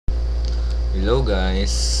Hello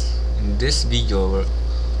guys, in this video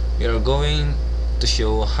we are going to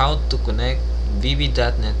show how to connect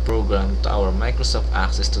VB.NET program to our Microsoft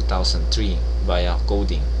Access 2003 via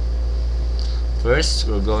coding. First,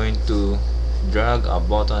 we're going to drag a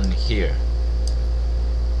button here.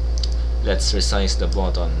 Let's resize the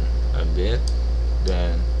button a bit,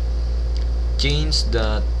 then change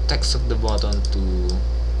the text of the button to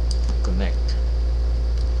connect.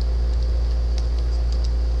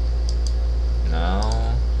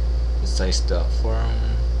 Now resize the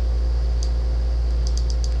form,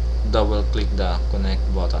 double click the connect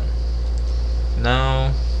button.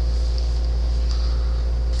 Now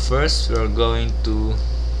first we're going to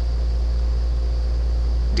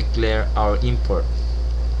declare our import.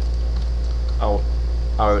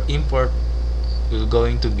 Our import will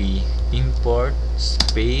going to be import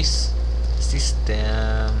space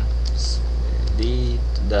system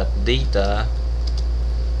data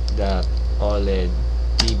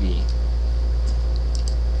OLED-DB.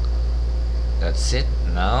 That's it.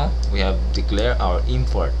 Now we have declared our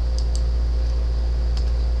import.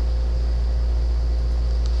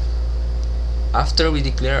 After we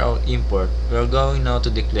declare our import, we are going now to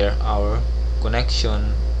declare our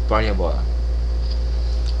connection variable.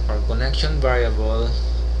 Our connection variable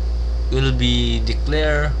will be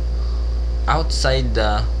declared outside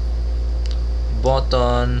the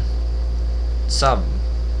button sub,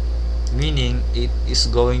 meaning it is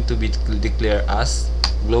going to be declared as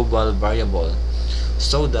global variable,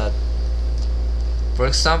 so that, for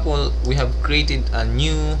example, we have created a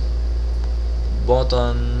new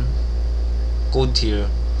button code here,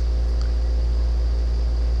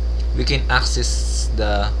 we can access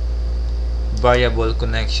the variable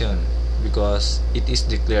connection because it is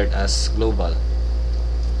declared as global.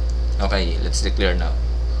 Okay, let's declare now.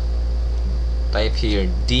 Type here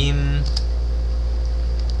dim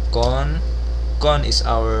con is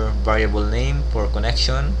our variable name for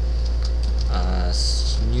connection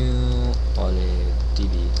as new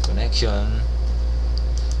OLED-DB connection.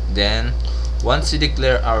 Then once we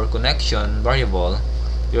declare our connection variable,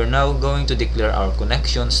 we are now going to declare our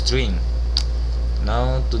connection string.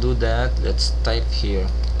 Now to do that, let's type here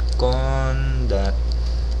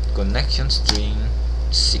connection string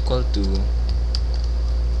is equal to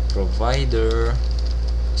provider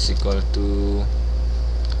is equal to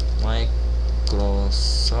Microsoft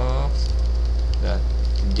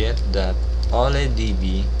get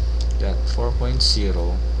OLED-DB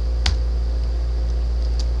 4.0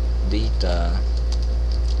 data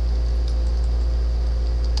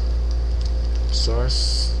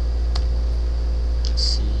source. Let's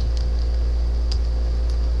see,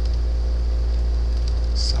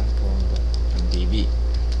 sample.mdb.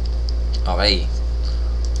 Okay,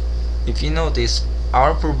 if you notice,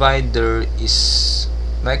 our provider is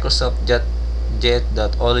Microsoft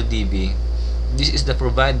OLED-DB. This is the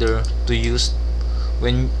provider to use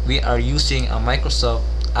when we are using a Microsoft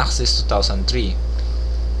Access 2003.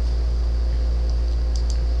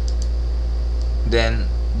 Then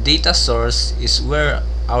data source is where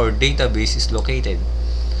our database is located.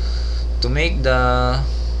 To make the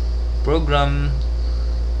program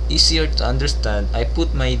easier to understand, I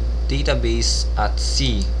put my database at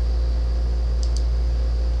C.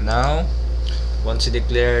 Now once we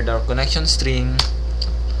declared our connection string,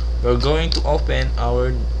 we're going to open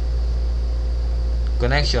our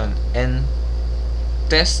connection and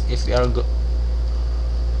test if we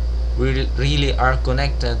really are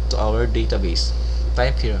connected to our database.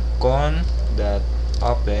 Type here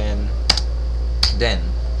con.open, then.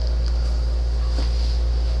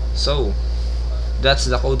 So that's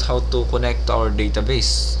the code how to connect to our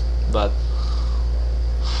database. But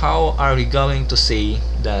how are we going to say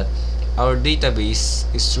that our database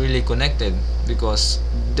is really connected, because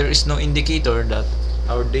there is no indicator that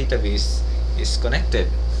our database is connected?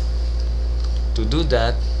 To do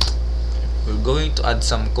that, we're going to add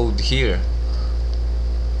some code here,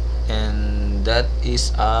 and that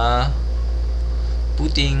is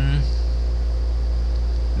putting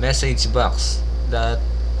message box that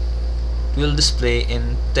will display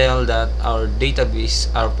and tell that our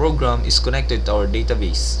program is connected to our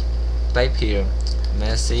database. Type here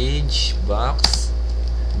message box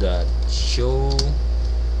that show,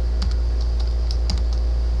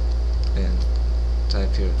 and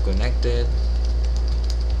type here connected.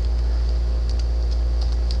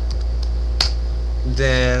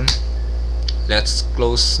 Then let's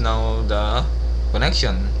close now the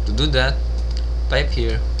connection. To do that, type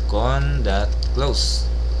here con.close.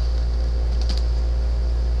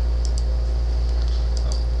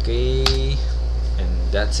 Okay, and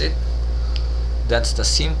that's it. That's the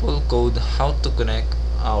simple code how to connect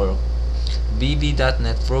our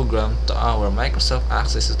VB.NET program to our Microsoft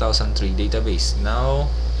Access 2003 database. Now,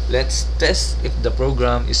 let's test if the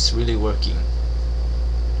program is really working.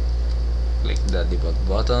 Click the debug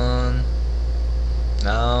button.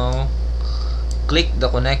 Now, click the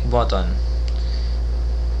connect button.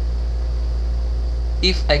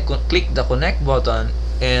 If I click the connect button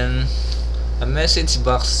and a message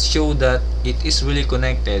box show that it is really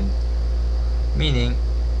connected, meaning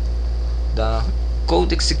the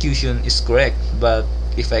code execution is correct. But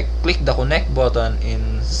if I click the connect button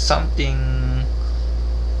and something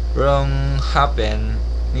wrong happen,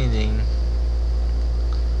 meaning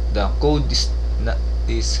the code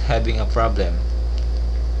is having a problem.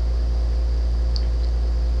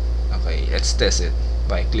 Okay, let's test it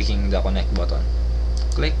by clicking the connect button.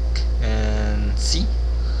 Click and see,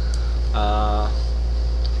 pop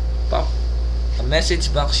a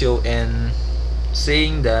message box show and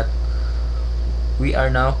saying that we are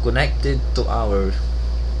now connected to our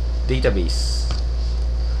database.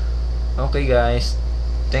 Okay guys,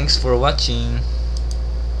 thanks for watching.